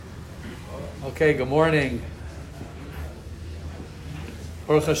Okay, good morning.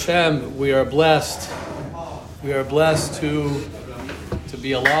 Baruch Hashem, we are blessed. We are blessed to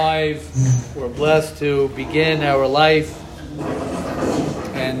be alive. We're blessed to begin our life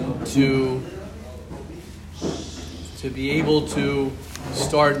and to be able to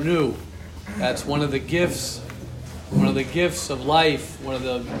start new. That's one of the gifts of life, one of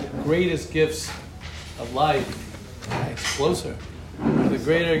the greatest gifts of life. It's closer. One of the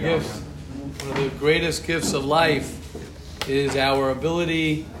greatest gifts of life is our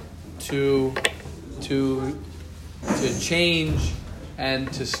ability to change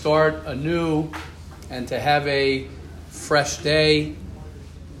and to start anew and to have a fresh day.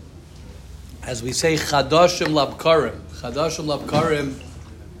 As we say, Chadashim Labkarim. Chadashim Labkarim,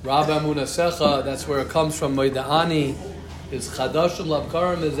 Rabba Munasecha, that's where it comes from. Moida'ani is Chadashim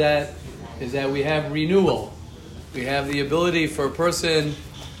Labkarim is that we have renewal. We have the ability for a person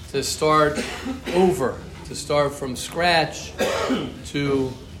to start over, to start from scratch,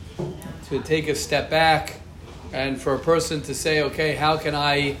 to take a step back, and for a person to say, okay, how can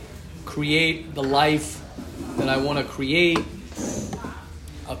I create the life that I want to create?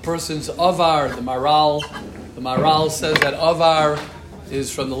 A person's avar, the Maral says that avar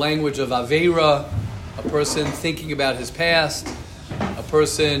is from the language of Aveira, a person thinking about his past, a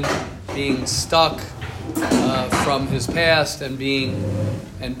person being stuck from his past and being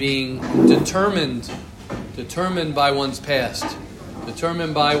determined by one's past,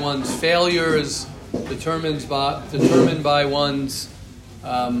 determined by one's failures, determined by one's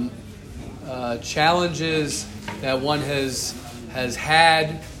challenges that one has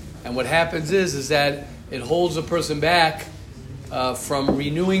had, and what happens is that it holds a person back from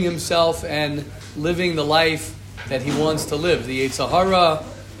renewing himself and living the life that he wants to live. The Yetzer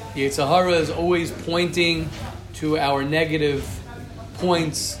Hara is always pointing to our negative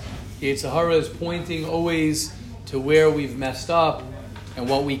points. The Yetzer Hara is pointing always to where we've messed up and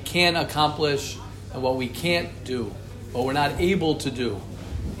what we can't accomplish and what we can't do, what we're not able to do.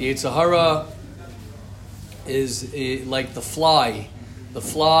 The Yetzer Hara is like the fly. The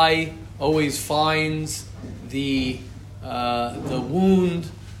fly always finds the wound.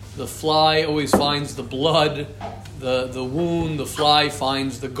 The fly always finds the blood. The wound. The fly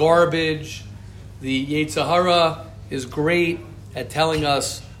finds the garbage. The Yetzer Hara is great at telling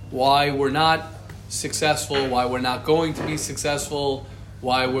us why we're not successful, why we're not going to be successful,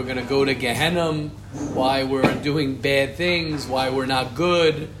 why we're going to go to Gehenna, why we're doing bad things, why we're not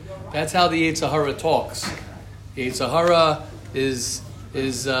good. That's how the Yetzer Hara talks. The Yetzer Hara is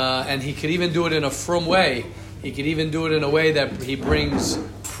and he could even do it in a frum way. He could even do it in a way that he brings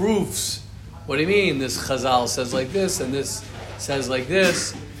proofs. What do you mean? This Chazal says like this, and this says like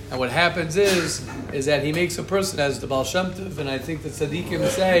this. And what happens is that he makes a person, as the Baal Shem Tov, and I think the Tzaddikim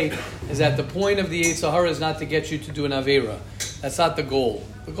say, is that the point of the Yetzer Hara is not to get you to do an Aveira. That's not the goal.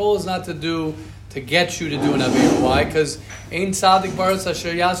 The goal is not to get you to do an Aveira. Why? Because Ein Tzadik Baratz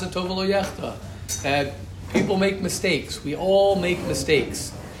Asher Yasa Tov Lo Yechta. That people make mistakes. We all make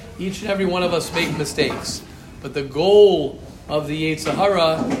mistakes. Each and every one of us make mistakes. But the goal of the Yetzer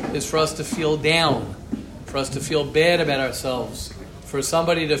Hara is for us to feel down, for us to feel bad about ourselves, for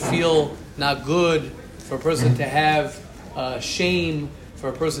somebody to feel not good, for a person to have shame, for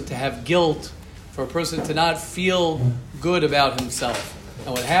a person to have guilt, for a person to not feel good about himself. And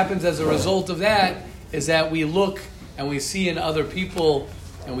what happens as a result of that is that we look and we see in other people,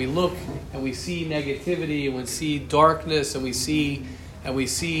 and we look and we see negativity, and we see darkness, and we see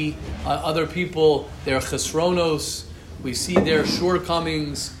other people, their chesronos, we see their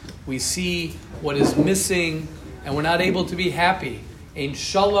shortcomings, we see what is missing, and we're not able to be happy. Ein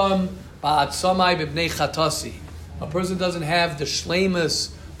shalom ba'atzamai b'bnei chatasi. A person doesn't have the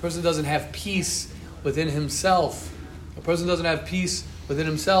shleimus, a person doesn't have peace within himself. A person doesn't have peace within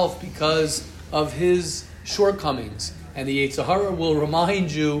himself because of his shortcomings. And the Yetzer Hara will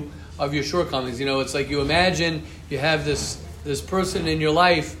remind you of your shortcomings. You know, it's like you imagine you have this person in your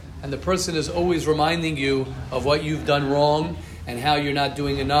life, and the person is always reminding you of what you've done wrong and how you're not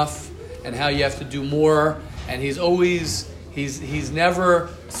doing enough and how you have to do more. And he's never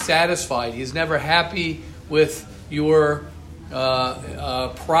satisfied. He's never happy with your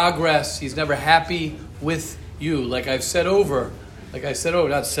progress. He's never happy with you. I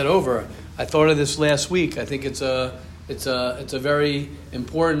thought of this last week. I think it's a very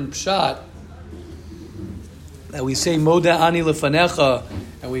important shot that we say Moda Ani Lefanecha,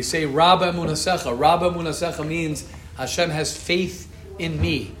 and we say Rabba Munasecha. Rabba Munasecha means Hashem has faith in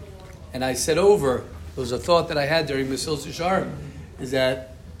me. And I said over, it was a thought that I had during Mesilas Yesharim, is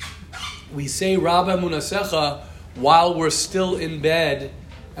that we say Rabba Munasecha while we're still in bed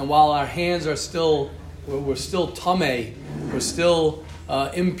and while our hands are still, we're still tameh, we're still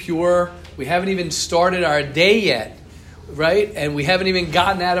impure, we haven't even started our day yet, right? And we haven't even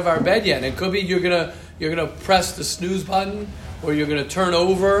gotten out of our bed yet. And it could be you're gonna press the snooze button, or you're gonna turn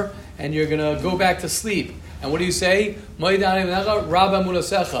over and you're gonna go back to sleep. And what do you say? That what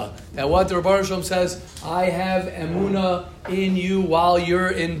the Rebbeinu Shalom says, I have emunah in you while you're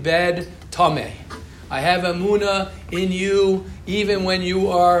in bed, tameh. I have emunah in you even when you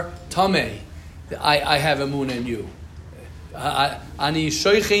are tameh. I have emunah in you. Ani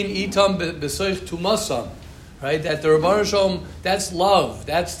shoichin itam b'soich tumasam. Right? That the Rebbeinu Shalom, that's love.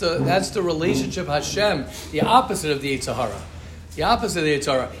 That's the relationship Hashem. The opposite of the Yetzer Hara. The opposite of the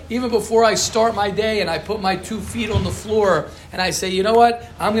Yetzer Hara. Even before I start my day and I put my 2 feet on the floor and I say, you know what?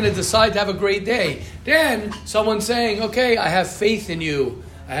 I'm going to decide to have a great day. Then someone's saying, okay, I have faith in you.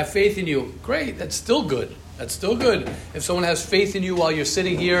 I have faith in you. Great. That's still good. That's still good. If someone has faith in you while you're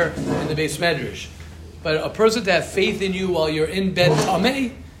sitting here in the Beis Medrash. But a person to have faith in you while you're in bed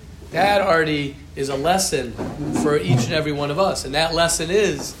tameh, that already is a lesson for each and every one of us. And that lesson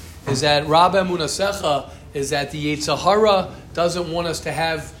is that Rabba Emunasecha is that the Yetzer Hara doesn't want us to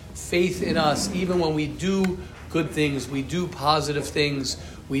have faith in us even when we do good things, we do positive things,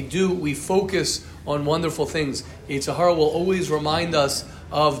 we focus on wonderful things. Yetzer Hara will always remind us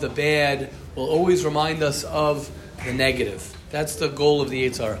of the bad, will always remind us of the negative. That's the goal of the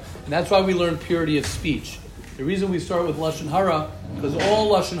Yetzer Hara. And that's why we learn purity of speech. The reason we start with Lashon Hara, because all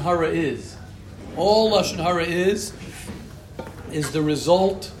Lashon Hara is the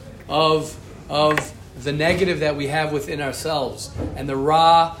result of the negative that we have within ourselves and the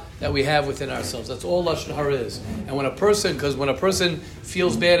Ra that we have within ourselves. That's all Lashon Hara is. And when a person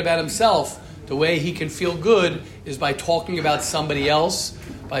feels bad about himself, the way he can feel good is by talking about somebody else,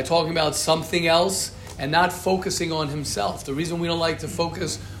 by talking about something else, and not focusing on himself. The reason we don't like to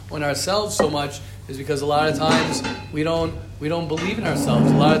focus on ourselves so much is because a lot of times we don't believe in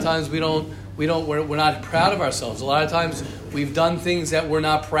ourselves. A lot of times we're not proud of ourselves. A lot of times we've done things that we're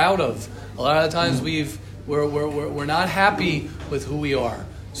not proud of. A lot of times we're not happy with who we are.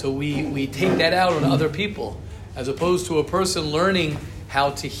 So we take that out on other people, as opposed to a person learning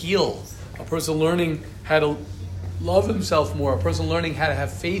how to heal, a person learning how to love himself more, a person learning how to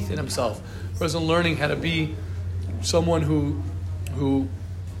have faith in himself, a person learning how to be someone who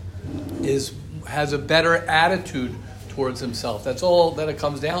has a better attitude towards himself. That's all that it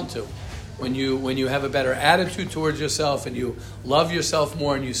comes down to. When you have a better attitude towards yourself and you love yourself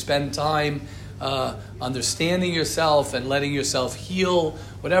more and you spend time understanding yourself and letting yourself heal,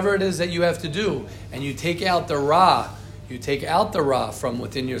 whatever it is that you have to do, and you take out the Ra from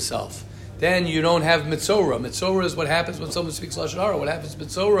within yourself, then you don't have Mitzorah. Mitzorah is what happens when someone speaks Lashon Hara. What happens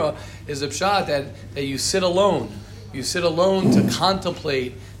Mitzorah is a pshat that you sit alone. You sit alone to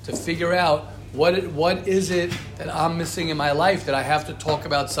contemplate, to figure out what is it that I'm missing in my life that I have to talk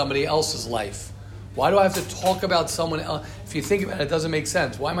about somebody else's life. Why do I have to talk about someone else? If you think about it, it doesn't make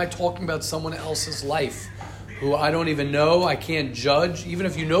sense. Why am I talking about someone else's life who I don't even know, I can't judge? Even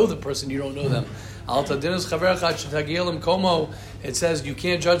if you know the person, you don't know them. It says you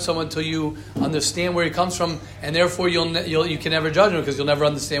can't judge someone until you understand where he comes from, and therefore you can never judge him because you'll never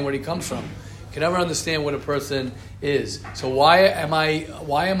understand where he comes from. You can never understand what a person is. So why am I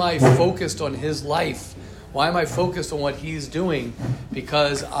focused on his life? Why am I focused on what he's doing?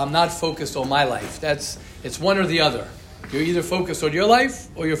 Because I'm not focused on my life. It's one or the other. You're either focused on your life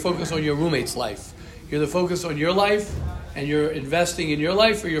or you're focused on your roommate's life. You're either focused on your life and you're investing in your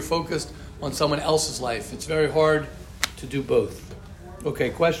life, or you're focused on someone else's life. It's very hard to do both. Okay,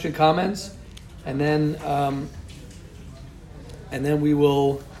 question, comments, and then we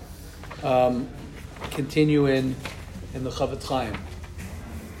will continue in the Chavetz Chaim.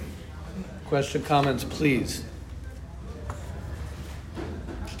 Question, comments, please.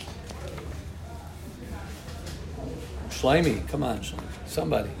 Shlomi, come on, Shlomi.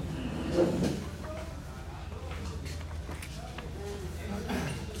 Somebody.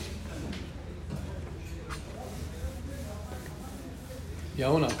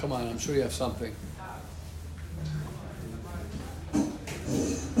 Yona, come on, I'm sure you have something.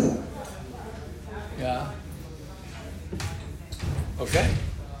 Yeah. Okay.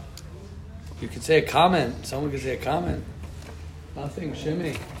 You could say a comment. Someone could say a comment. Nothing,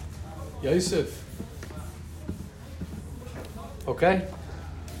 Shimmy. Yosef. Okay.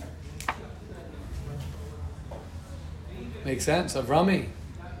 Makes sense. Avrami.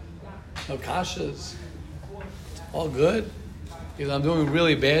 No kashas. All good. Either I'm doing a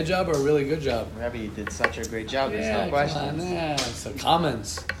really bad job or a really good job. Rabbi, you did such a great job. There's no questions. So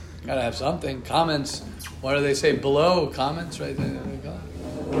comments. Gotta have something. Comments. What do they say? Below comments, right there. There we go.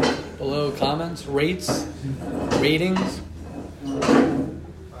 below comments, ratings.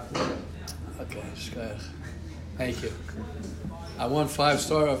 Okay, shkayach. Thank you. I want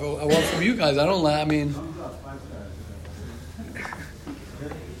 5-star. I want from you guys.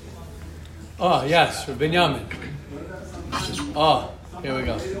 Oh, yes, for Binyamin. Oh, here we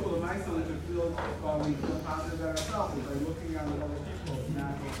go.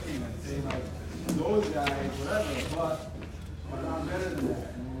 Those guys, whatever, but I'm better than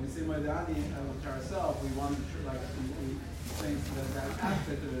that. And when we say Maidani to ourselves, we want to we think that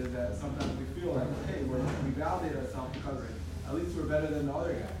aspect of it is that sometimes we feel like, okay, we validate ourselves because at least we're better than the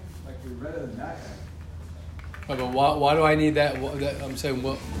other guy. Like we're better than that guy. But why do I need that? I'm saying,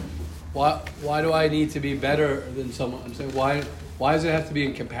 why do I need to be better than someone? I'm saying, why does it have to be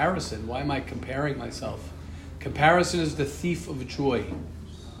in comparison? Why am I comparing myself? Comparison is the thief of joy.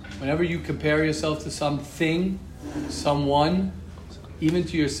 Whenever you compare yourself to something, someone, even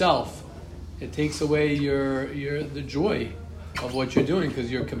to yourself, it takes away the joy of what you're doing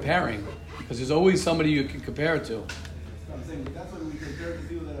because you're comparing. Because there's always somebody you can compare it to. I'm saying that's when we compare to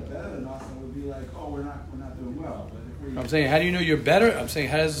people that are better than us, and we'll be like, oh, we're not doing well. But if I'm saying, how do you know you're better? I'm saying,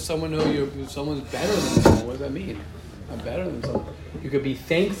 how does someone know someone's better than someone? What does that mean? I'm better than someone. You could be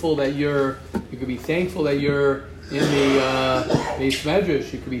thankful that you're in the Beis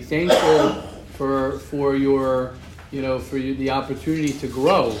Medrash. You could be thankful for your the opportunity to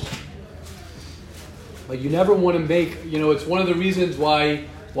grow. But you never want to make, it's one of the reasons why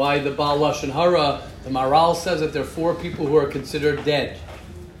the Baal Lashon Hara, the Maral says that there are 4 people who are considered dead.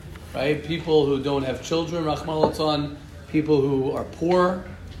 Right? People who don't have children, Rachmana litzlan, people who are poor,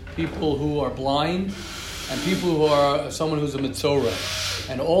 people who are blind, and people who are someone who's a Mitzorah.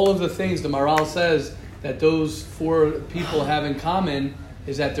 And all of the things the Maral says that those 4 people have in common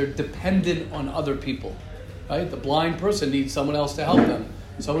is that they're dependent on other people. Right? The blind person needs someone else to help them.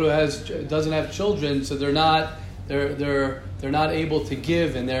 Someone who doesn't have children, so they're not able to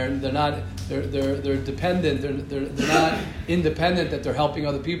give, and they're dependent. They're not independent that they're helping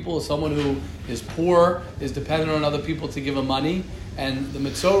other people. Someone who is poor is dependent on other people to give them money. And the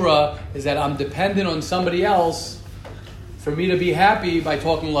Mitzorah is that I'm dependent on somebody else for me to be happy by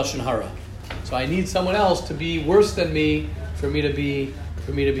talking Lashon Hara. So I need someone else to be worse than me for me to be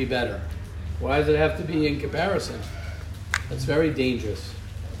better. Why does it have to be in comparison? That's very dangerous.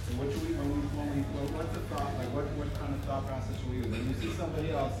 So what's the thought? Like what kind of thought process should we use? When you see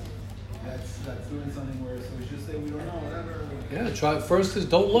somebody else that's doing something where so we just say we don't know, whatever. Yeah, try. First is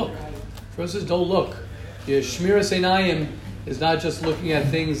don't look. Your Shmiras Einayim is not just looking at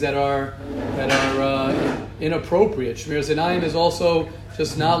things that are inappropriate. Shmiras Einayim is also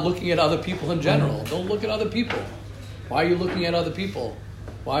just not looking at other people in general. Don't look at other people. Why are you looking at other people?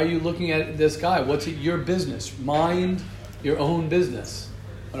 Why are you looking at this guy? What's it your business? Mind your own business.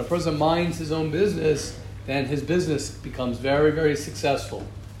 When a person minds his own business, then his business becomes very, very successful.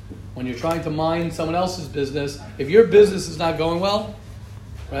 When you're trying to mind someone else's business, if your business is not going well,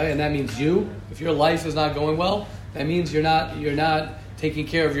 right, and that means if your life is not going well, that means you're not taking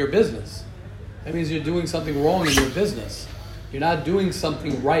care of your business. That means you're doing something wrong in your business. You're not doing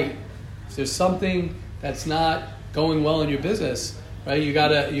something right. If there's something that's not going well in your business, right? You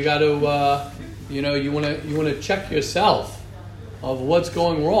want to check yourself of what's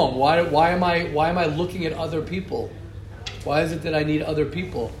going wrong. Why am I looking at other people? Why is it that I need other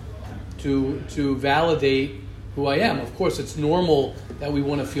people to validate who I am? Of course, it's normal that we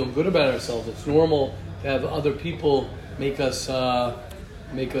want to feel good about ourselves. It's normal to have other people give us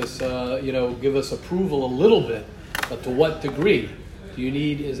approval a little bit. But to what degree?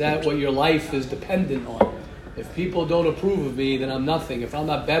 Is that what your life is dependent on? If people don't approve of me, then I'm nothing. If I'm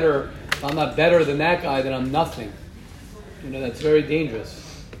not better than that guy, then I'm nothing. That's very dangerous.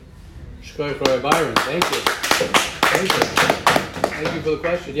 Shkoyach Rabbi Byron, thank you. Thank you for the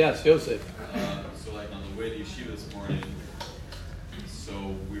question. Yes, Yosef. So on the way to yeshiva this morning, so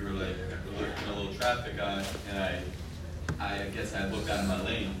we were in a little traffic on, and I guess I looked out of my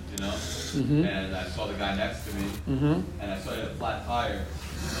lane, Mm-hmm. and I saw the guy next to me, Mm-hmm. and I saw he had a flat tire.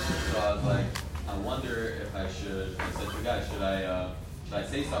 So I was like, I wonder if I said to the guy, should I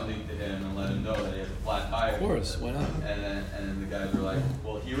say something to him and let him know that he has a flat tire? Of course, why not? And then the guys were like,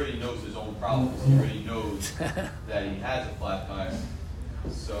 well, he already knows his own problems. He already knows that he has a flat tire.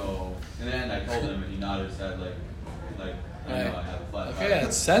 So, and then I told him, and he nodded his head like I know I have a flat tire. Okay,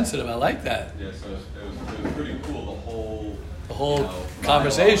 that's sensitive. I like that. Yeah, so it was pretty cool. The whole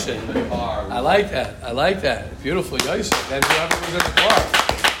conversation. In the car. I like that. Beautiful, Yosef. Then whoever was in the car.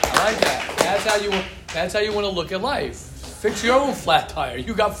 I like that. That's how you want to look at life. Fix your own flat tire.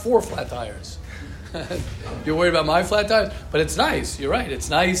 You got 4 flat tires. You're worried about my flat tires? But it's nice. You're right. It's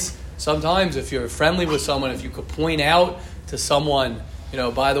nice sometimes if you're friendly with someone, if you could point out to someone,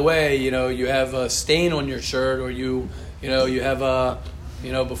 by the way, you have a stain on your shirt, or you have a,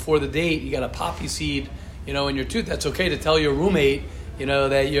 before the date, you got a poppy seed, in your tooth. That's okay to tell your roommate,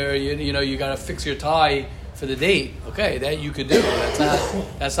 that you got to fix your tie for the date. Okay, that you could do.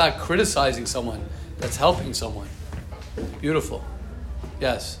 That's not criticizing someone. That's helping someone. Beautiful.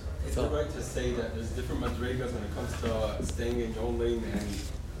 Yes. Is it right to say that there's different madrigas when it comes to staying in your own lane and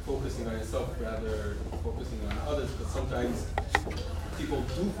focusing on yourself rather than focusing on others? Because sometimes people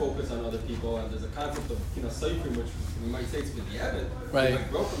do focus on other people, and there's a concept of seifrim, which we might say it's with the Evan. Right. We might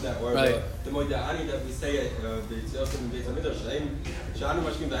grow from that. Or the moida'ani that we say it, the Tziosim and Beit HaMikdash, Sha'anu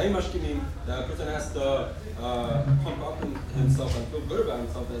mashkim, Da'im mashkimim, the person has to pump up himself and feel good about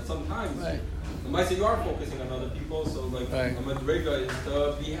himself. And sometimes the might say you are focusing on other people, so a madriga is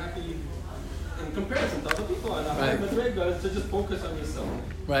to be happy in comparison to other people, and a higher madriga is to just focus on yourself.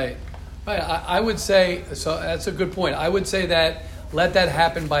 Right. I would say, so that's a good point. I would say that let that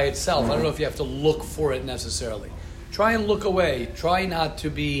happen by itself. I don't know if you have to look for it necessarily. Try and look away. Try not to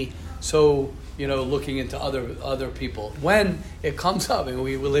be so, looking into other people. When it comes up, and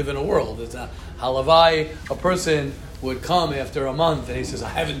we live in a world, it's a halavai, a person would come after a month and he says, I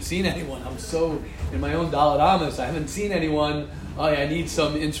haven't seen anyone. I'm so in my own Dalet Amos, I haven't seen anyone. I need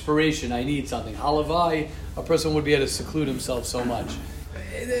some inspiration. I need something. Halavai, a person would be able to seclude himself so much.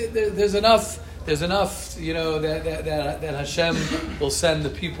 There's enough, that Hashem will send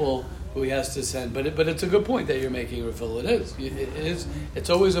the people who He has to send. But it's a good point that you're making, Rafil. It is. It's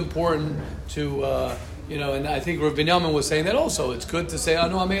always important to, and I think Rav Binyamin was saying that also. It's good to say,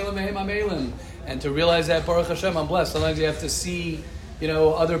 Anu amelim vehem amelim, and to realize that, Baruch Hashem, I'm blessed. Sometimes you have to see,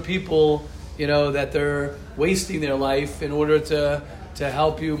 other people, that they're wasting their life in order to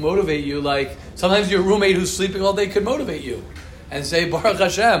help you, motivate you. Like, sometimes your roommate who's sleeping all day could motivate you and say, Baruch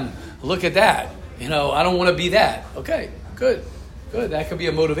Hashem, look at that. I don't want to be that. Okay, good. That could be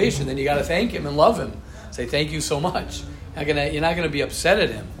a motivation. Then you got to thank him and love him. Say, thank you so much. You're not going to be upset at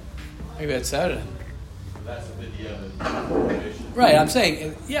him. Maybe upset at him. That's the video of motivation. Right, I'm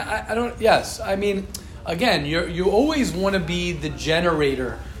saying, I mean, again, you always want to be the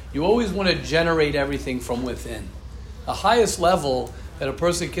generator. You always want to generate everything from within. The highest level that a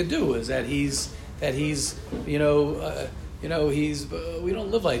person can do is that he's we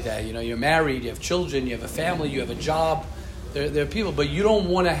don't live like that. You're married, you have children, you have a family, you have a job. There are people, but you don't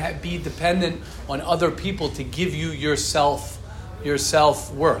want to be dependent on other people to give you your self-worth.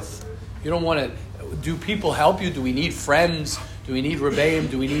 You don't want to. Do people help you? Do we need friends? Do we need rebbeim?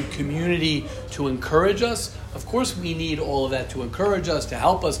 Do we need community to encourage us? Of course we need all of that to encourage us, to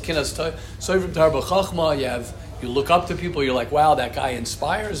help us. You look up to people, you're like, wow, that guy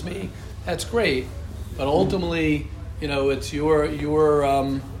inspires me. That's great. But ultimately, it's your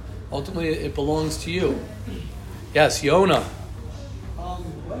ultimately it belongs to you. Yes, Yona.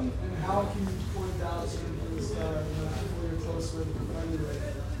 When and how can you point out certain things that people you're close with and friendly with?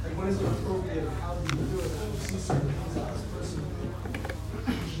 Like, when is it appropriate? How do you do it? When you see certain things that this person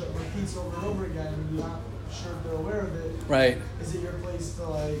repeats over and over again, and you're not sure if they're aware of it. Right. Is it your place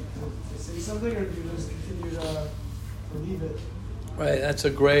to say something, or do you just continue to leave it? Right. That's a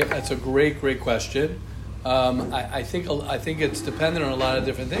great question. I think it's dependent on a lot of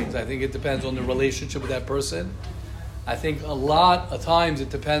different things. I think it depends on the relationship with that person. I think a lot of times it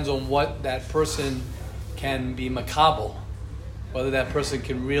depends on what that person can be makabel, whether that person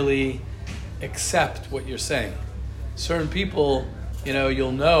can really accept what you're saying. Certain people,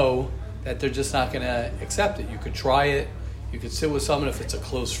 you'll know that they're just not going to accept it. You could try it. You could sit with someone if it's a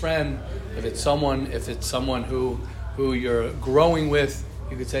close friend, if it's someone who you're growing with.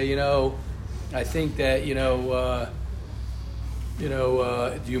 You could say, I think that,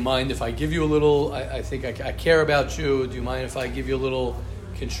 do you mind if I give you a little, I think I care about you. Do you mind if I give you a little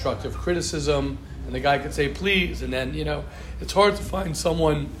constructive criticism? And the guy could say, please. And then, it's hard to find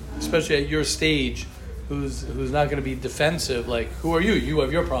someone, especially at your stage, who's not going to be defensive. Like, who are you? You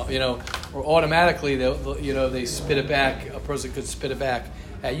have your problem, or automatically, they spit it back. A person could spit it back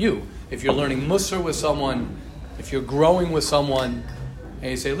at you. If you're learning Musar with someone, if you're growing with someone,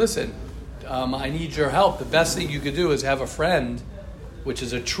 and you say, listen, I need your help. The best thing you could do is have a friend, which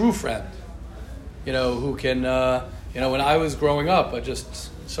is a true friend, who can, when I was growing up,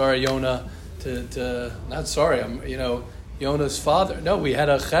 sorry, Yona, not sorry, I'm, Yona's father. No, we had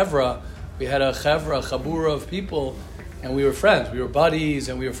a chabura of people, and we were friends. We were buddies,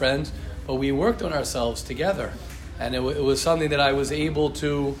 and we were friends, but we worked on ourselves together. And it was something that I was able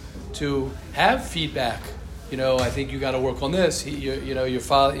to have feedback. I think you got to work on this. Your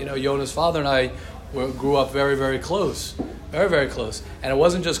father, Yona's father and I grew up very, very close. Very, very close. And it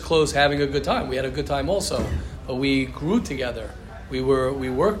wasn't just close having a good time. We had a good time also. But we grew together. We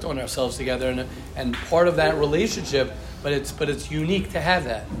worked on ourselves together, and part of that relationship, but it's unique to have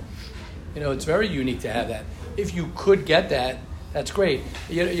that. It's very unique to have that. If you could get that, that's great.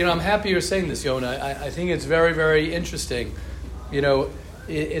 I'm happy you're saying this, Yona. I think it's very, very interesting.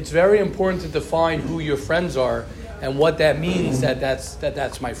 It's very important to define who your friends are and what that means.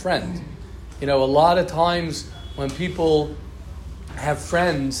 That's my friend. A lot of times when people have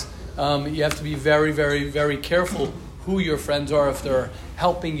friends, you have to be very, very, very careful who your friends are, if they're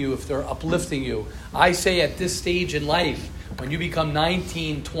helping you, if they're uplifting you. I say at this stage in life, when you become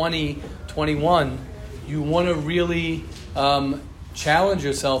 19, 20, 21, you want to really challenge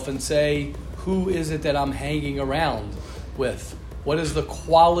yourself and say, who is it that I'm hanging around with? What is the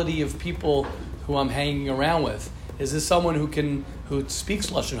quality of people who I'm hanging around with? Is this someone who speaks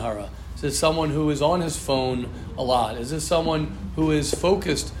Lashon Hara? Is this someone who is on his phone a lot? Is this someone who is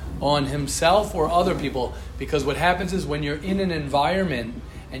focused on himself or other people? Because what happens is when you're in an environment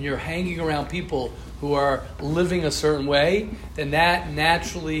and you're hanging around people who are living a certain way, then that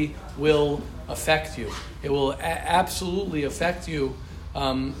naturally will affect you. It will absolutely affect you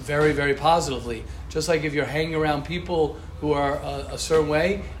very, very positively. Just like if you're hanging around people who are a certain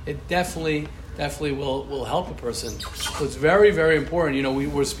way, it definitely will help a person. So it's very, very important.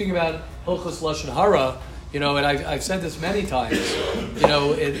 We're speaking about Hilchos Lashon Hara, and I've said this many times.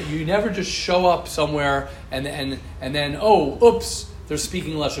 You never just show up somewhere and then oops, they're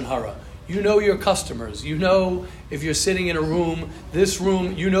speaking Lashon Hara. You know your customers. You know if you're sitting in a room, this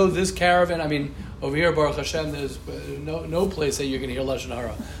room, this caravan. I mean, over here, Baruch Hashem, there's no place that you're going to hear Lashon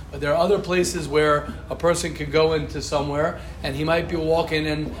Hara. But there are other places where a person could go into somewhere and he might be walking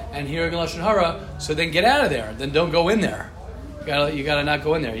and hearing Lashon Hara, so then get out of there. Then don't go in there. You gotta not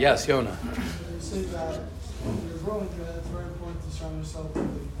go in there. Yes, Yona. You say that when you're growing, it's very important to surround yourself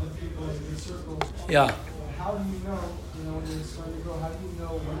with people in your circle. Yeah. How do you know, when you're starting to grow, how do you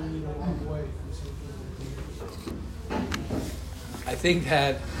know when you need to walk away from something? I think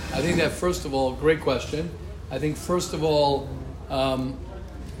that first of all, great question. I think first of all,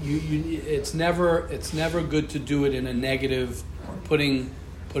 it's never good to do it in a negative, putting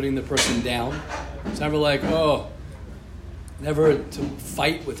the person down. It's never like, never to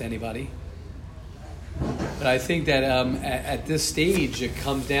fight with anybody. But I think that at this stage, it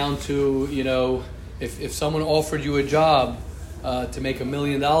comes down to, if someone offered you a job to make $1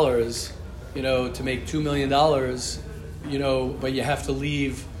 million, to make $2 million, but you have to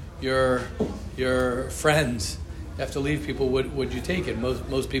leave your friends, you have to leave people, would you take it?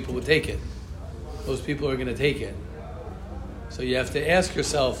 Most people would take it. Most people are going to take it. So you have to ask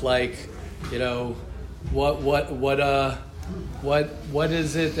yourself, what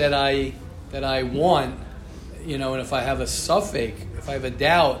is it that I want? And if I have a suffix, if I have a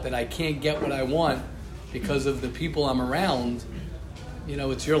doubt that I can't get what I want because of the people I'm around,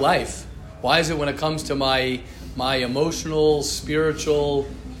 it's your life. Why is it when it comes to my emotional, spiritual,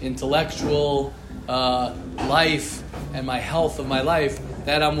 intellectual life and my health of my life,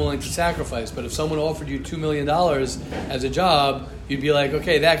 that I'm willing to sacrifice? But if someone offered you $2 million as a job, you'd be like,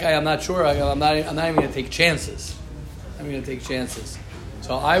 okay, that guy, I'm not sure. I'm not even going to take chances. I'm going to take chances.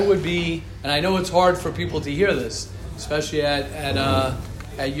 So I would be, and I know it's hard for people to hear this, especially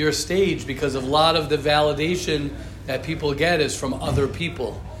at your stage, because a lot of the validation that people get is from other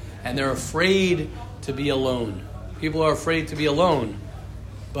people, and they're afraid to be alone. People are afraid to be alone,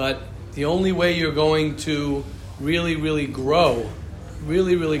 but the only way you're going to really, really grow,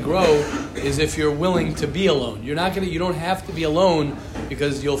 is if you're willing to be alone. You don't have to be alone,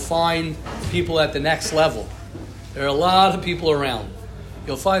 because you'll find people at the next level. There are a lot of people around.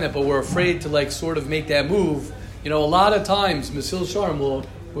 You'll find that, but we're afraid to sort of make that move. A lot of times, Mesil Sharm,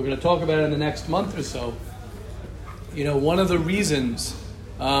 we're going to talk about it in the next month or so. One of the reasons,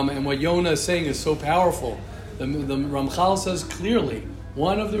 and what Yona is saying is so powerful, the Ramchal says clearly,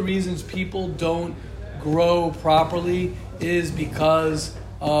 one of the reasons people don't grow properly is because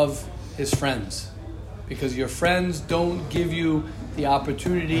of his friends. Because your friends don't give you the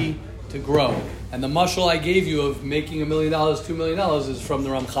opportunity to grow. And the mashal I gave you of making $1 million, $2 million is from the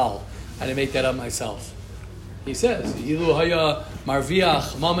Ramchal. I didn't make that up myself. He says, Ilu haya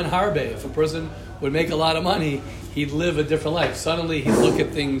marviach mamen harbe. If a person would make a lot of money, he'd live a different life. Suddenly he'd look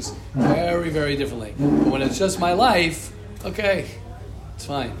at things very, very differently. But when it's just my life, okay, it's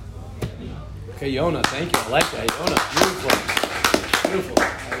fine. Okay, Yona, thank you. I like that. Yona, beautiful.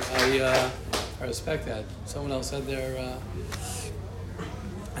 I respect that. Someone else said there.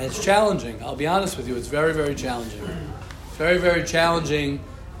 And it's challenging. I'll be honest with you. It's very, very challenging. It's very, very challenging.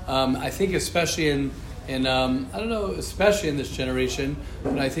 I think especially I don't know, especially in this generation,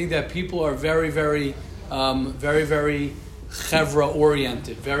 but I think that people are very, very, very, very chevra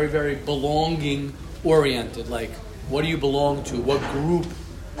oriented, very, very belonging oriented. Like, what do you belong to? What group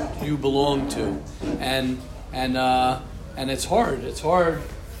do you belong to? And it's hard. It's hard.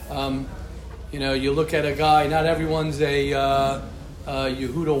 You look at a guy. Not everyone's a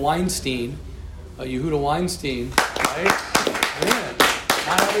Yehuda Weinstein. Yehuda Weinstein, right? Yeah.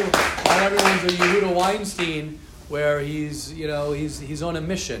 Not everyone's a Yehuda Weinstein, where he's on a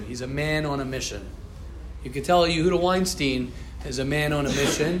mission. He's a man on a mission. You could tell Yehuda Weinstein is a man on a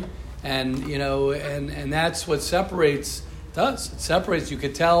mission, and that's what separates us. It separates. You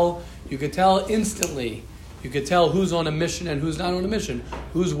could tell instantly. You could tell who's on a mission and who's not on a mission.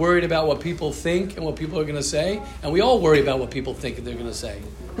 Who's worried about what people think and what people are going to say, and we all worry about what people think and they're going to say.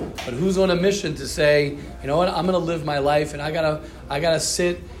 But who's on a mission to say, you know what, I'm going to live my life, and I gotta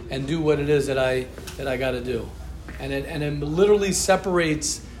sit and do what it is that I got to do, and it literally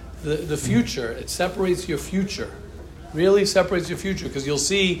separates the future. It separates your future. Really separates your future, because you'll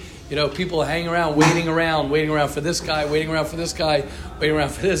see, people hang around, waiting around for this guy, waiting around for this guy, waiting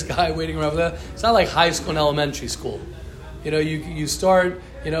around for this guy, waiting around for that. It's not like high school and elementary school. You start,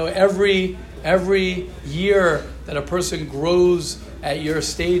 every year that a person grows at your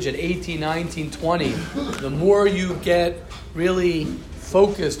stage at 18, 19, 20, the more you get really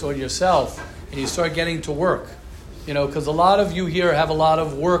focused on yourself and you start getting to work. Because a lot of you here have a lot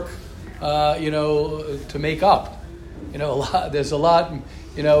of work, to make up. There's a lot,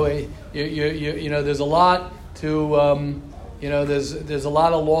 there's a lot to, there's a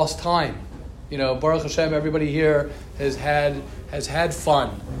lot of lost time. Baruch Hashem, everybody here has had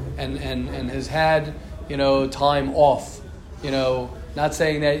fun and has had, time off. Not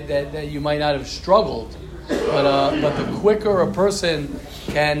saying that you might not have struggled, but the quicker a person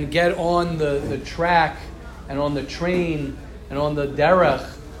can get on the track and on the train and on the derech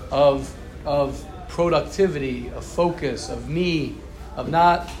of productivity, of focus, of me, of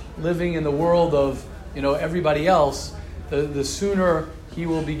not living in the world of everybody else, the sooner he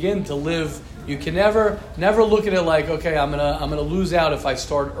will begin to live. You can never look at it like, okay, I'm gonna lose out if I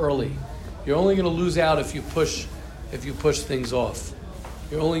start early. You're only gonna lose out if you push things off.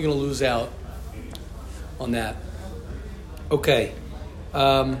 You're only gonna lose out on that. Okay.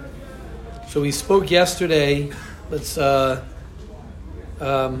 So we spoke yesterday. Let's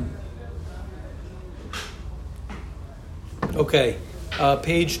okay.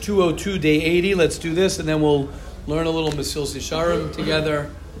 Page 202, day 80. Let's do this, and then we'll learn a little Mesilas Yesharim together.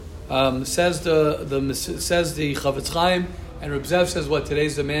 Says the Chavetz Chaim, and Reb Zev says what?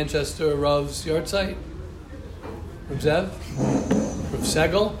 Today's the Manchester Rav's yahrzeit. Reb Zev, Reb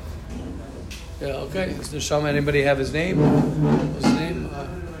Segel. Yeah, okay. Does Neshama, anybody have his name? What's his name?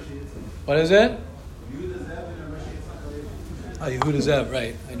 What is it? Yehuda Zev,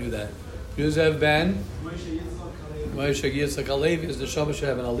 right? I knew that. Yehuda Zev ben Moshe Yitzchak Alevi is the Neshama should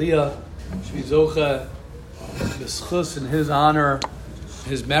have an aliyah. Should be zocha b'schus in his honor,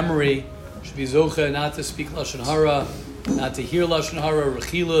 his memory. Should be zocha not to speak lashon hara, not to hear lashon hara,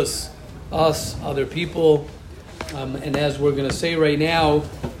 rechilus, us, other people. And as we're going to say right now,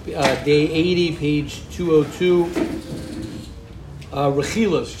 day 80, page 202,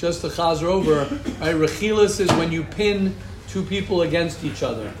 rechilus, just to chazer over, right? Rechilus is when you pin two people against each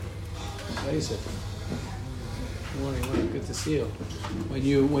other. Good morning, good to see you.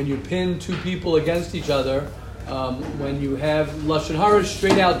 When you pin two people against each other, when you have lashon hara,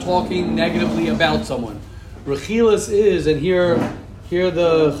 straight out talking negatively about someone. Rechilus is, and here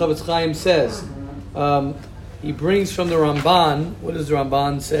the Chavetz Chaim says, he brings from the Ramban. What does the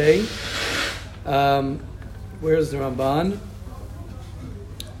Ramban say? Where's the Ramban?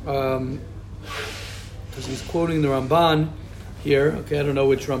 Because he's quoting the Ramban here. Okay, I don't know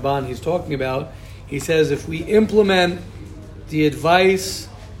which Ramban he's talking about. He says if we implement the advice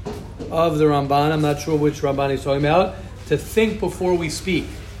of the Ramban, I'm not sure which Ramban he's talking about, to think before we speak.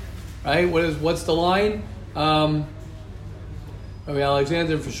 Right? What's the line? Rabbi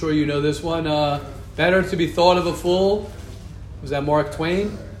Alexander, for sure you know this one. Better to be thought of a fool. Was that Mark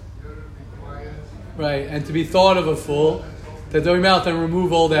Twain? Right, and to be thought of a fool, to throw your mouth and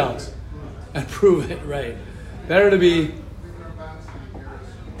remove all doubts and prove it. Right. Better to be.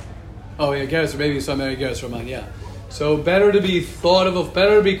 Oh yeah, Garrus, maybe some Mary Garrus Roman. Yeah. So better to be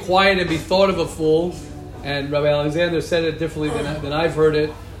better to be quiet and be thought of a fool. And Rabbi Alexander said it differently than I've heard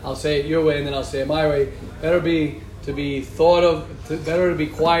it. I'll say it your way, and then I'll say it my way. Better to be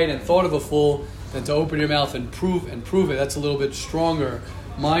quiet and thought of a fool than to open your mouth and prove it. That's a little bit stronger.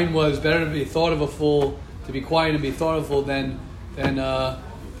 Mine was better to be thought of a fool, to be quiet and be thought of a fool than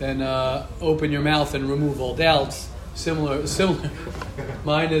open your mouth and remove all doubts. Similar.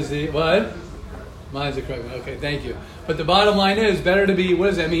 Mine is the what? Mine's the correct one. Okay, thank you. But the bottom line is better to be. What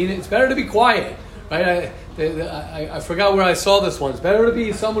does that mean? It's better to be quiet, right? I forgot where I saw this one. It's better to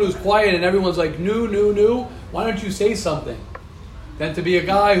be someone who's quiet and everyone's like, new. Why don't you say something? Than to be a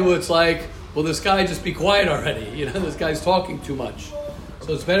guy who it's like, well, this guy just be quiet already. This guy's talking too much.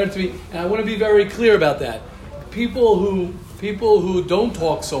 So it's better to be. And I want to be very clear about that. People who don't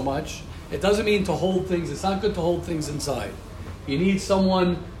talk so much, it doesn't mean to hold things. It's not good to hold things inside. You need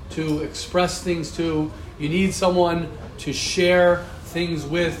someone to express things to. You need someone to share things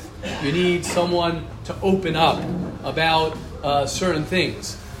with. You need someone to open up about certain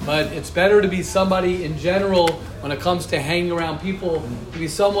things. But it's better to be somebody in general when it comes to hanging around people, to be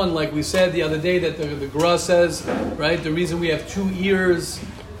someone like we said the other day that the Gra says, right? The reason we have 2 ears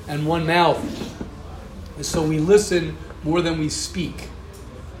and 1 mouth is so we listen more than we speak.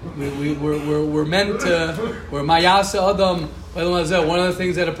 We're meant to, we're Mayasa Adam. One of the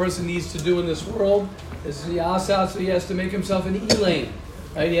things that a person needs to do in this world is he has to make himself an Elaine,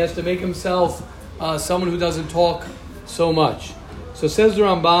 right? He has to make himself someone who doesn't talk so much. So says the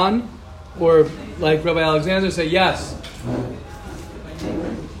Ramban, or like Rabbi Alexander said, yes.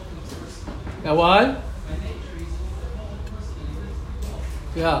 Now what?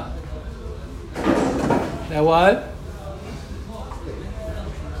 Yeah. Now what?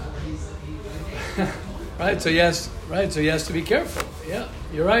 Right. So yes. Right. So he has to be careful. Yeah,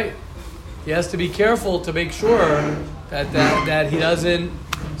 you're right. He has to be careful to make sure that he doesn't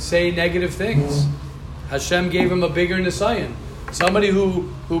say negative things. Hashem gave him a bigger nisayon. Somebody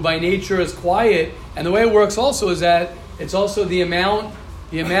who by nature is quiet, and the way it works also is that it's also the amount.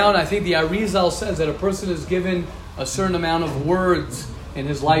 I think the Arizal says that a person is given a certain amount of words in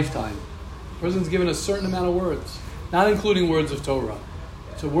his lifetime. A person's given a certain amount of words, not including words of Torah.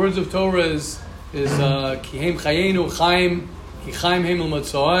 So words of Torah is Kihem Chayenu Chaim Kichaim Hemel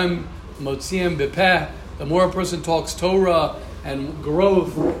Motzoim Motziim Bepeh. The more a person talks Torah and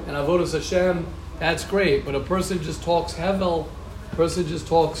growth and Avodas Hashem, that's great. But a person just talks Hevel, a person just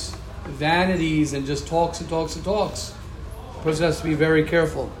talks vanities and just talks and talks and talks. A person has to be very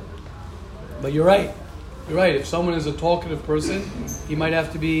careful. But you're right. You're right. If someone is a talkative person, he might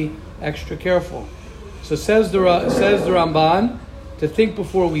have to be extra careful. So says the Ramban, to think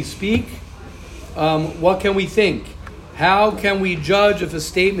before we speak. What can we think? How can we judge if a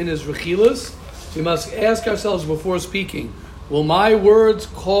statement is rechilas? We must ask ourselves before speaking, will my words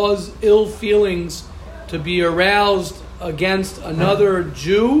cause ill feelings to be aroused against another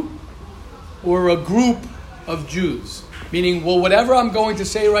Jew or a group of Jews? Meaning, will whatever I'm going to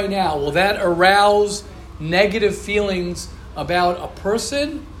say right now, will that arouse negative feelings about a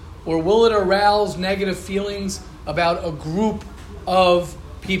person, or will it arouse negative feelings about a group of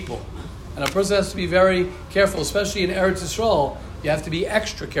people? And a person has to be very careful, especially in Eretz Yisrael. You have to be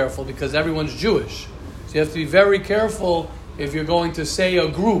extra careful because everyone's Jewish. So you have to be very careful if you're going to say a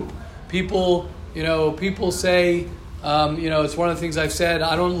group. People say, it's one of the things I've said,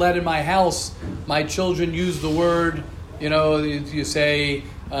 I don't let in my house my children use the word, you say,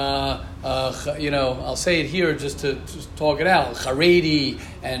 I'll say it here just to talk it out. Haredi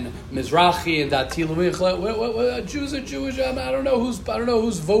and Mizrahi and Dati. Jews are Jewish. I don't know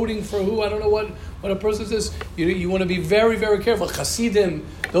who's voting for who. I don't know what a person says. You want to be very, very careful. Hasidim,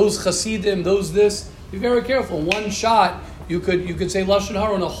 those this. Be very careful. One shot, you could say lashon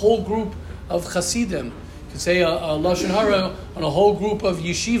hara on a whole group of Hasidim. You could say a lashon hara on a whole group of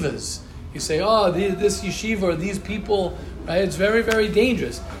yeshivas. You say, this yeshiva or these people, right? It's very, very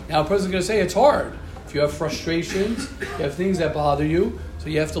dangerous. Now, a person's going to say it's hard. If you have frustrations, you have things that bother you, so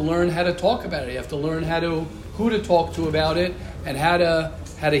you have to learn how to talk about it. You have to learn who to talk to about it and how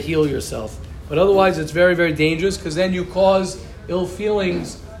to heal yourself. But otherwise, it's very, very dangerous because then you cause ill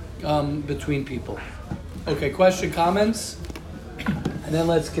feelings between people. Okay, question, comments? And then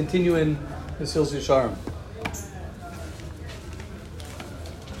let's continue in Mesilas Yesharim.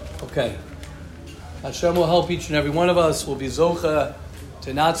 Okay. Hashem will help each and every one of us. We'll be zocha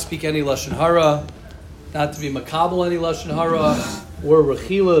to not speak any lashon hara, not to be makabel any lashon hara or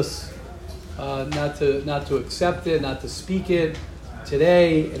rechilas, not to accept it, not to speak it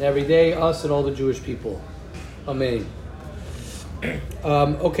today and every day. Us and all the Jewish people. Amen.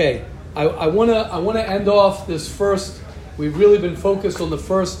 Okay. I want to end off this first. We've really been focused on the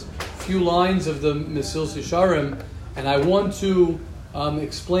first few lines of the Mesilas Yesharim, and I want to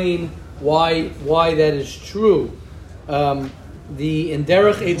explain why that is true. In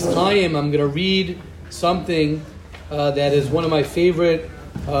Derech Eitz Chaim, I'm going to read something that is one of my favorite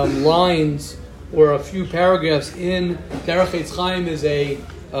lines, or a few paragraphs in Derech Eitz Chaim is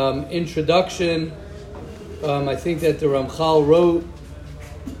introduction. I think that the Ramchal wrote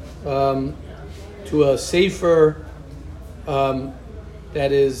to a sefer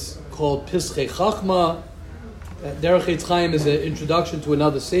that is called Pischei Chachma. Derech Eitz Chaim is an introduction to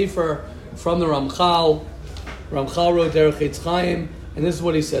another sefer from the Ramchal. Ramchal wrote Derech Eitz Chaim, and this is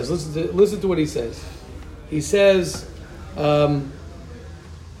what he says. Listen to what he says. He says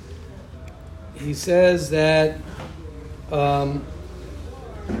that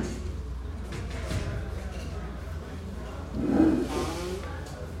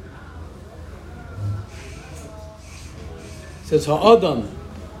says Ha'adam.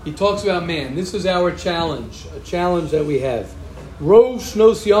 He talks about man. This is our challenge, a challenge that we have. Rov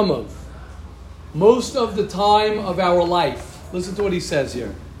Shnos Yamav. Most of the time of our life. Listen to what he says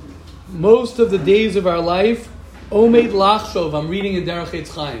here. Most of the days of our life, Omeid Lachshov. I'm reading in Derech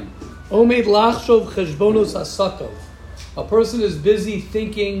Eitz Chaim. Omeid Lachshov Cheshbonos Asakov. A person is busy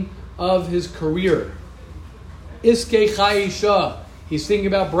thinking of his career. Iskei Chayisha. He's thinking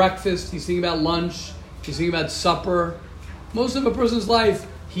about breakfast. He's thinking about lunch. He's thinking about supper. Most of a person's life,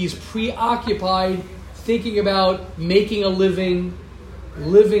 he's preoccupied thinking about making a living,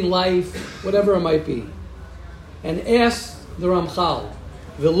 living life, whatever it might be. And ask the Ramchal,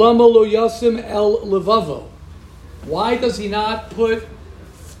 V'lama lo yasim el levavo. Why does he not put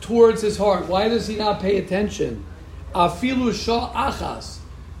towards his heart? Why does he not pay attention? Afilu shah achas.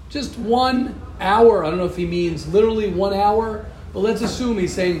 Just 1 hour. I don't know if he means literally 1 hour, but let's assume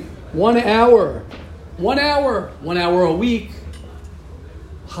he's saying 1 hour. 1 hour. 1 hour a week.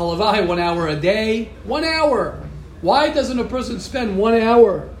 Halavai, 1 hour a day. 1 hour. Why doesn't a person spend 1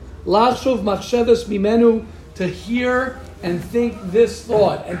 hour? Lachshov machsheves mimenu, to hear and think this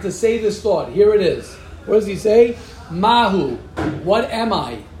thought and to say this thought. Here it is. What does he say? Mahu. What am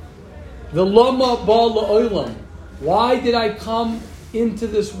I? V'loma ba la'olam. Why did I come into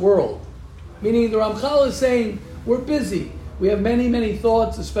this world? Meaning the Ramchal is saying we're busy. We have many, many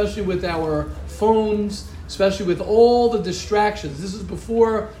thoughts, especially with our phones, especially with all the distractions. This is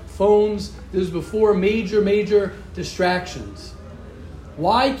before phones. This is before major distractions.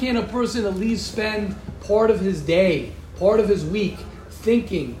 Why can't a person at least spend part of his day, part of his week,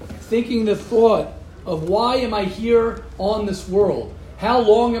 thinking the thought of why am I here on this world? How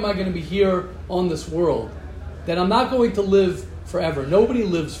long am I going to be here on this world? That I'm not going to live forever. Nobody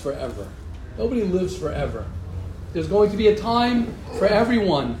lives forever. Nobody lives forever. There's going to be a time for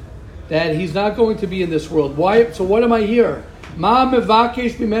everyone that he's not going to be in this world. Why? So what am I here? Why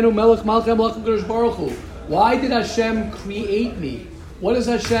did Hashem create me? What does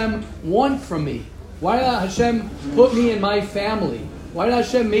Hashem want from me? Why did Hashem put me in my family? Why did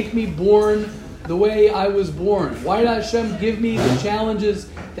Hashem make me born the way I was born? Why did Hashem give me the challenges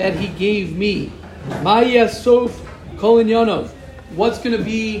that He gave me? What's going to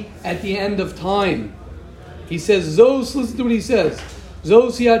be at the end of time? He says, Zos, listen to what he says.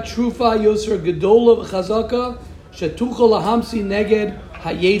 Zosia trufa yoser gedola v'chazaka shetuchol lahamsi neged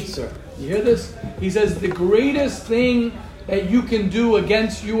hayetzer. You hear this? He says the greatest thing that you can do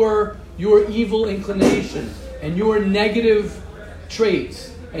against your evil inclination and your negative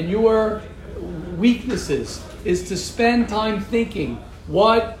traits and your weaknesses is to spend time thinking,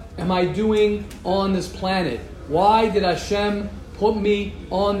 what am I doing on this planet? Why did Hashem put me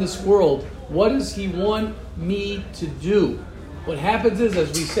on this world? What does He want me to do? What happens is,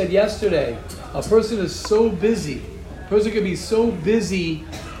 as we said yesterday, a person is so busy. A person can be so busy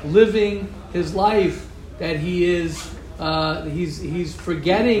living his life that he's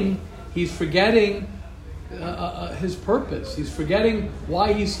forgetting his purpose. He's forgetting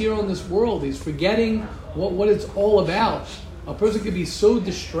why he's here on this world. He's forgetting what it's all about. A person can be so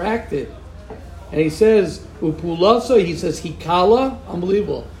distracted. And he says, Upulasa, he says, Hikala,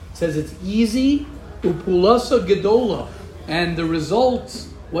 unbelievable. He says it's easy, Upulasa Gedola. And the results,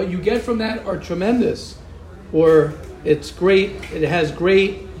 what you get from that are tremendous. Or it's great, it has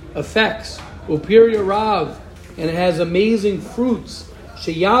great effects. Upiria Rav, and it has amazing fruits.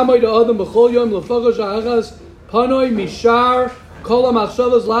 Sheyamay to Adam b'chol yom lefagosh ha'achas panoi mishar kol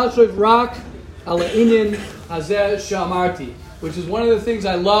ha'machshavas la'ashoiv rak ala inin hazeh she'amarti. Which is one of the things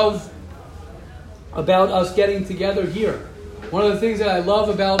I love about us getting together here. One of the things that I love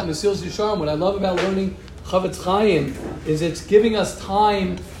about Mesilas Yesharim, what I love about learning Chavetz Chaim, is it's giving us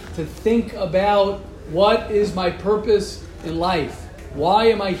time to think about what is my purpose in life. Why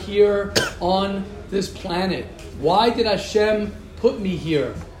am I here on this planet? Why did Hashem put me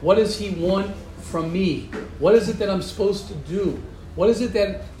here? What does He want from me? What is it that I'm supposed to do? What is it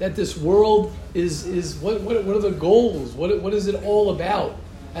that this world is what are the goals? What is it all about?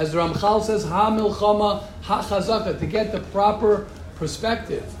 As the Ramchal says, Ha milchama ha chazaka, to get the proper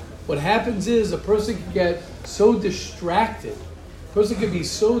perspective. What happens is a person can get so distracted. A person can be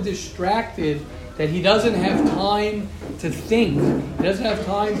so distracted that he doesn't have time to think. He doesn't have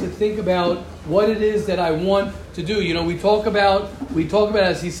time to think about what it is that I want to do. You know, we talk about,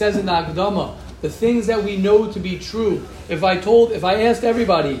 as he says in the Akdama, the things that we know to be true. If I asked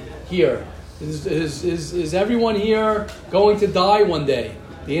everybody here, is everyone here going to die one day?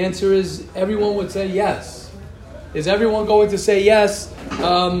 The answer is everyone would say yes. Is everyone going to say yes?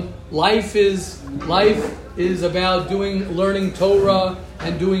 Life is about learning Torah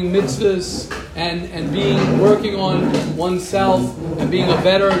and doing mitzvahs and working on oneself and being a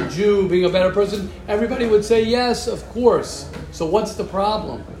better Jew, being a better person. Everybody would say yes, of course. So what's the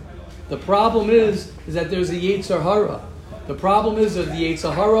problem? The problem is that there's a Yetzer Hara. The problem is that the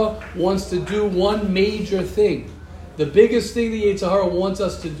Yetzer Hara wants to do one major thing. The biggest thing the Yetzer Hara wants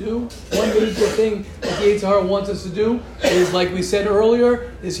us to do, one major thing that the Yetzer Hara wants us to do is, like we said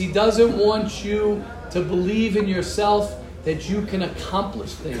earlier, is he doesn't want you to believe in yourself that you can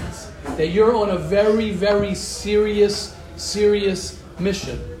accomplish things. That you're on a very, very serious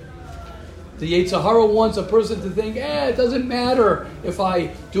mission. The Yetzer Hara wants a person to think, it doesn't matter if I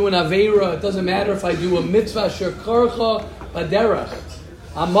do an Aveira, it doesn't matter if I do a mitzvah, Asher Karcha Baderech,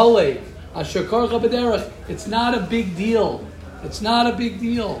 Amalek, Asher Karcha Baderech. It's not a big deal. It's not a big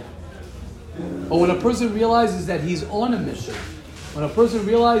deal. But when a person realizes that he's on a mission, when a person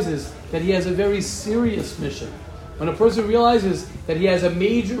realizes that he has a very serious mission, when a person realizes that he has a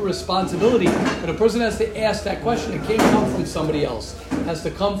major responsibility, when a person has to ask that question, it can't come from somebody else. It has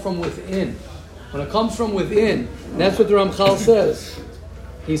to come from within. When it comes from within, that's what the Ramchal says.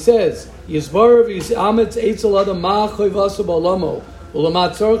 He says, Yisbarav Yisametz Eitzel Adam Ma'achoy Vasa Ba'olamo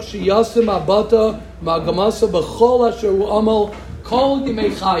Ulamatzorch Shiyasim Abata Ma'gamasa B'chol Asher Hu Amal Kol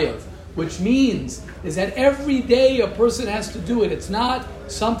Yimei Chayav, which means is that every day a person has to do it. It's not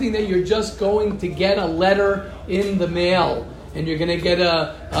something that you're just going to get a letter in the mail and you're going to get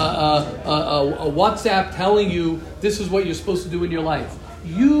a WhatsApp telling you this is what you're supposed to do in your life.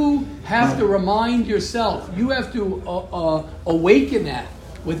 You have to remind yourself. You have to awaken that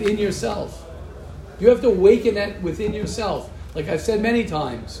within yourself. You have to awaken that within yourself. Like I've said many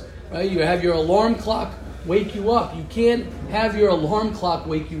times, right? You have your alarm clock wake you up. You can't have your alarm clock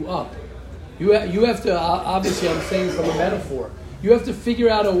wake you up. You have to, obviously I'm saying from a metaphor, you have to figure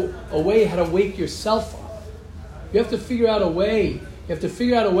out a way how to wake yourself up. You have to figure out a way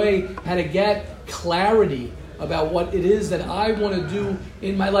how to get clarity about what it is that I want to do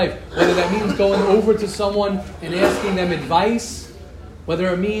in my life. Whether that means going over to someone and asking them advice,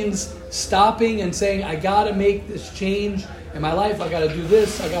 whether it means stopping and saying, I got to make this change in my life, I got to do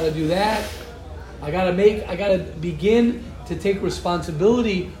this, I got to do that, I got to begin to take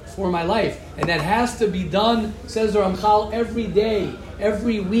responsibility for my life. And that has to be done, says the Ramchal, every day,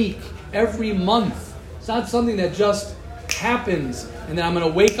 every week, every month. It's not something that just happens and then I'm going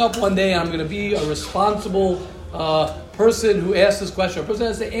to wake up one day and I'm going to be a responsible person who asks this question. A person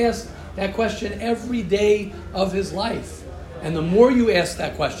has to ask that question every day of his life. And the more you ask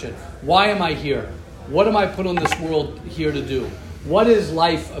that question, why am I here? What am I put on this world here to do? What is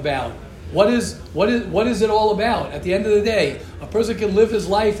life about? What is it all about? At the end of the day, a person can live his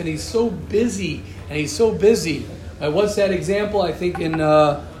life and he's so busy. What's that example? I think in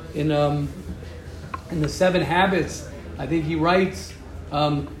the 7 Habits, I think he writes,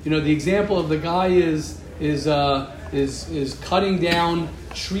 the example of the guy is cutting down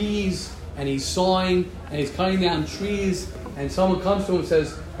trees and he's sawing and he's cutting down trees and someone comes to him and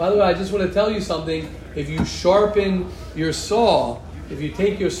says, by the way, I just want to tell you something. If you sharpen your saw, if you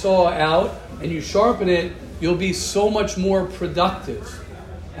take your saw out and you sharpen it, you'll be so much more productive.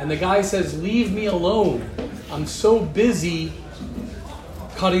 And the guy says, leave me alone. I'm so busy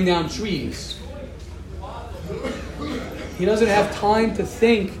cutting down trees. He doesn't have time to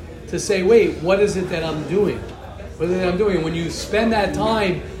think, to say, wait, what is it that I'm doing? What is it that I'm doing? When you spend that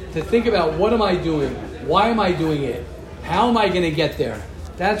time to think about what am I doing? Why am I doing it? How am I going to get there?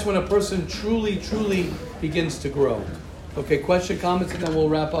 That's when a person truly begins to grow. Okay, question, comments, and then we'll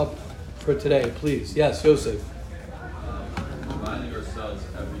wrap up for today, please. Yes, Yosef. Reminding ourselves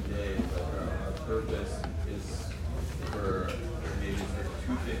every day that our purpose is for maybe for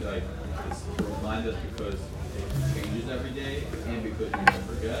 2 things, like it's to remind us because it changes every day and because we don't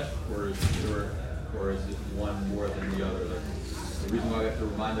forget, or is it one more than the other? Like, the reason why we have to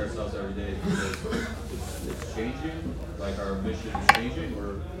remind ourselves every day is because it's changing, like our mission is changing,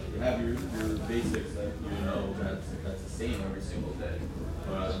 or you have your basics that you know that's the same every single day.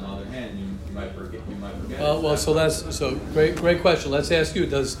 But on the other hand, you might forget. So great question. Let's ask you: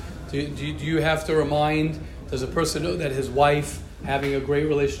 do you have to remind? Does a person know that his wife having a great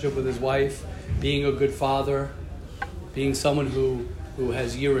relationship with his wife, being a good father, being someone who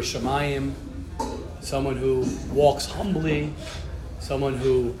has Yirah Shamayim, someone who walks humbly, someone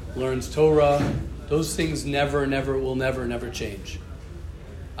who learns Torah. Those things never change.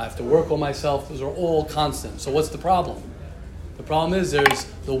 I have to work on myself. Those are all constant. So what's the problem? The problem is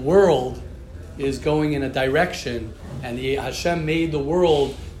the world is going in a direction, and Hashem made the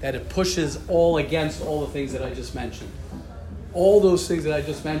world that it pushes all against all the things that I just mentioned. All those things that I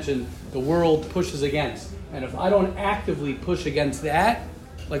just mentioned, the world pushes against. And if I don't actively push against that,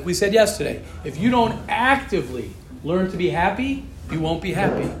 like we said yesterday, if you don't actively learn to be happy, you won't be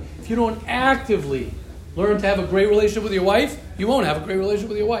happy. If you don't actively learn to have a great relationship with your wife, you won't have a great relationship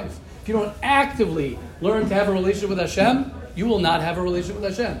with your wife. If you don't actively learn to have a relationship with Hashem, you will not have a relationship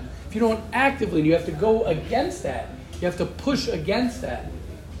with Hashem. If you don't actively, and you have to go against that, you have to push against that.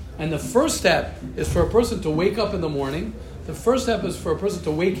 And the first step is for a person to wake up in the morning. The first step is for a person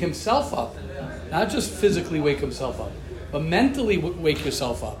to wake himself up. Not just physically wake himself up, but mentally wake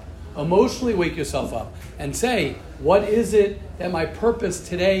yourself up. Emotionally wake yourself up and say, what is it that my purpose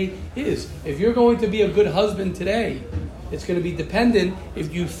today is? If you're going to be a good husband today, it's going to be dependent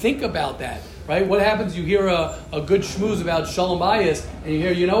if you think about that, right? What happens? You hear a good schmooze about Shalom Bayis, and you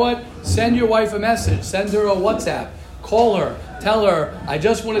hear, you know what? Send your wife a message. Send her a WhatsApp. Call her. Tell her, I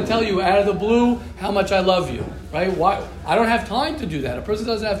just want to tell you out of the blue how much I love you, right? Why? I don't have time to do that. A person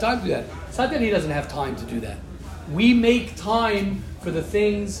doesn't have time to do that. It's not that he doesn't have time to do that. We make time for the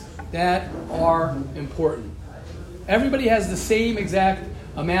things that are important. Everybody has the same exact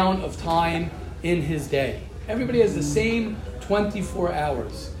amount of time in his day. Everybody has the same 24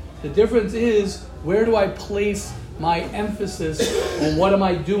 hours. The difference is, where do I place my emphasis on what am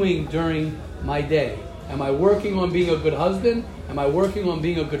I doing during my day? Am I working on being a good husband? Am I working on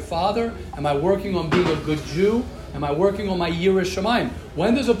being a good father? Am I working on being a good Jew? Am I working on my Yirah Shamayim?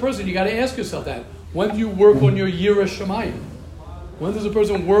 When does a person, you got to ask yourself that, when do you work on your Yirah Shamayim? When does a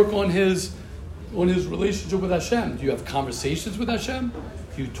person work on his relationship with Hashem? Do you have conversations with Hashem?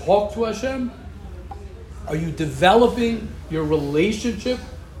 Do you talk to Hashem? Are you developing your relationship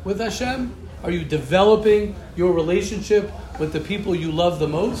with Hashem? Are you developing your relationship with the people you love the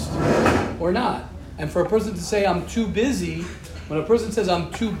most? Or not? And for a person to say, I'm too busy, when a person says,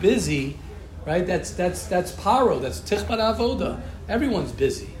 I'm too busy, right, that's paro, that's tichpat avoda. Everyone's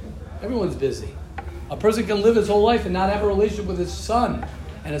busy. Everyone's busy. A person can live his whole life and not have a relationship with his son.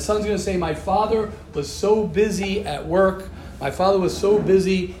 And his son's going to say, my father was so busy at work. My father was so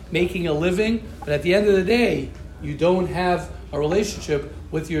busy making a living. But at the end of the day, you don't have a relationship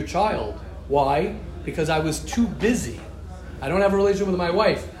with your child. Why? Because I was too busy. I don't have a relationship with my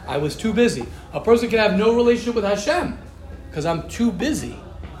wife. I was too busy. A person can have no relationship with Hashem because I'm too busy.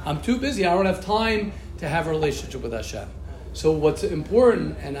 I'm too busy. I don't have time to have a relationship with Hashem. So what's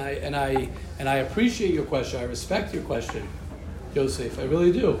important, and I appreciate your question. I respect your question, Yosef. I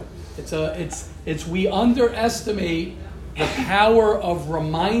really do. It's we underestimate the power of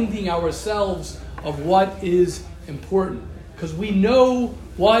reminding ourselves of what is important, because we know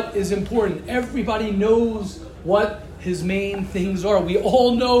what is important. Everybody knows what his main things are. We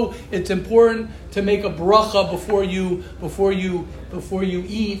all know it's important to make a bracha before you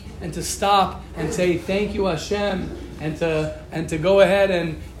eat, and to stop and say thank you Hashem, and to go ahead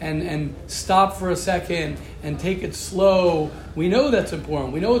and stop for a second and take it slow. We know that's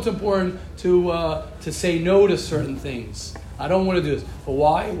important. We know it's important to say no to certain things. I don't want to do this. But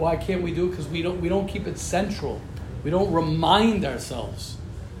why? Why can't we do it? Because we don't keep it central. We don't remind ourselves.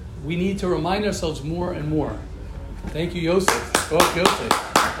 We need to remind ourselves more and more. Thank you, Yosef. Oh, Yosef.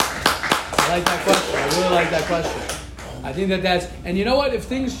 I like that question. I really like that question. I think that's, and you know what? If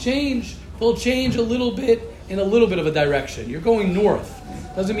things change, they'll change a little bit in a little bit of a direction. You're going north.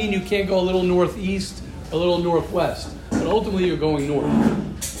 Doesn't mean you can't go a little northeast, a little northwest. But ultimately, you're going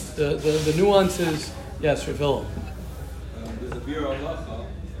north. The nuances, yes, Rav Hillel. There's a beer halacha.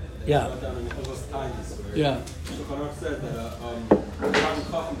 Yeah. Yeah. Shulchan Aruch said that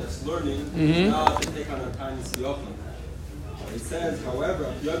Chacham that's learning is not to take on a tiny siyochim. He says,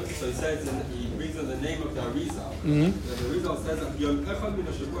 however, so he says, he brings in the name of the Arizal. The Arizal says, Yom Echad min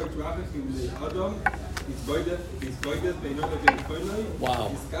hashavua yitrachach min Adam, he's goydef beinoy levin koinoi. Wow.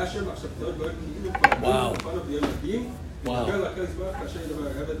 He's kasher machshav tod goyd ki'ilu k'adam in front of the Yom Adim. Wow.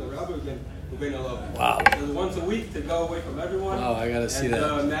 Wow. So once a week to go away from everyone. Wow, I gotta see that.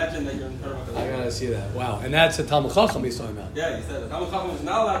 Imagine that you're in Torah. I gotta see that. Wow, and that's a Talmud Chacham he's talking about. Yeah, he said that Talmud Chacham is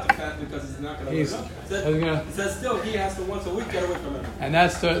not allowed to fast because he's not going to. He says still he has to once a week get away from everyone. And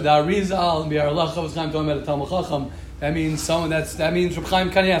that's the Arizal and Bi'ar Lacha was talking about a Talmud Chacham. That means someone. That means Reb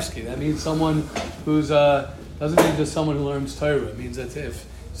Chaim Kanievsky. That means someone who's doesn't mean just someone who learns Torah. It means that if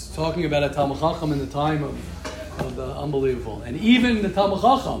it's talking about a Talmid Chacham in the time of the unbelievable. And even the Talmid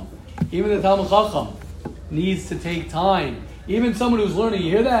Chacham needs to take time. Even someone who's learning,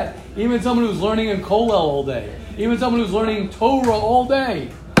 you hear that? Even someone who's learning in Kollel all day. Even someone who's learning Torah all day.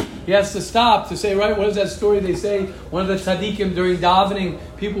 He has to stop to say, right, what is that story they say? One of the tzaddikim during davening,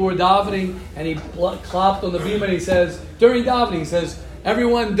 people were davening, and he clapped on the beam and he says, during davening, he says,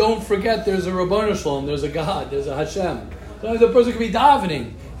 everyone don't forget there's a Rabbanu Shalom, there's a God, there's a Hashem. So the person could be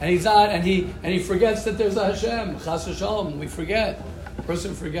davening, and he's not, and he forgets that there's a Hashem. Chas v'shalom, we forget. The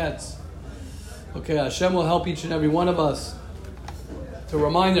person forgets. Okay, Hashem will help each and every one of us to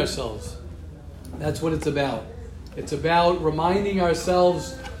remind ourselves. That's what it's about. It's about reminding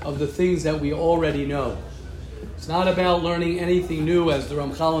ourselves of the things that we already know. It's not about learning anything new, as the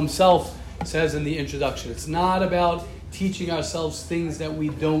Ramchal himself says in the introduction. It's not about teaching ourselves things that we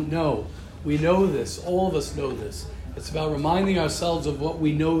don't know. We know this. All of us know this. It's about reminding ourselves of what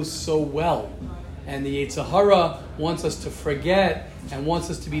we know so well. And the Yetzer Hara wants us to forget and wants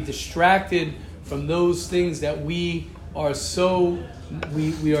us to be distracted from those things that we are so,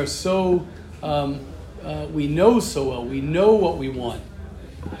 we know so well. We know what we want.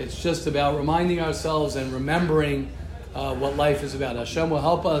 It's just about reminding ourselves and remembering what life is about. Hashem will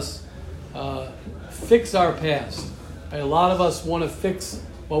help us fix our past. A lot of us want to fix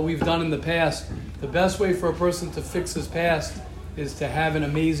what we've done in the past. The best way for a person to fix his past is to have an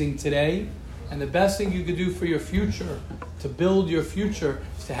amazing today. And the best thing you could do for your future, to build your future,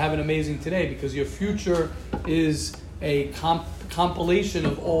 is to have an amazing today, because your future is a compilation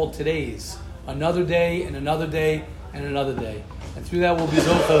of all todays. Another day and another day and another day. And through that we'll be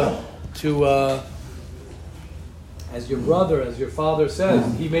zocha to, as your father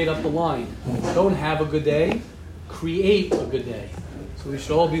says, he made up the line. Don't have a good day, create a good day. So we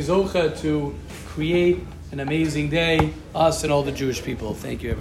should all be zocha to create an amazing day, us and all the Jewish people. Thank you, everyone.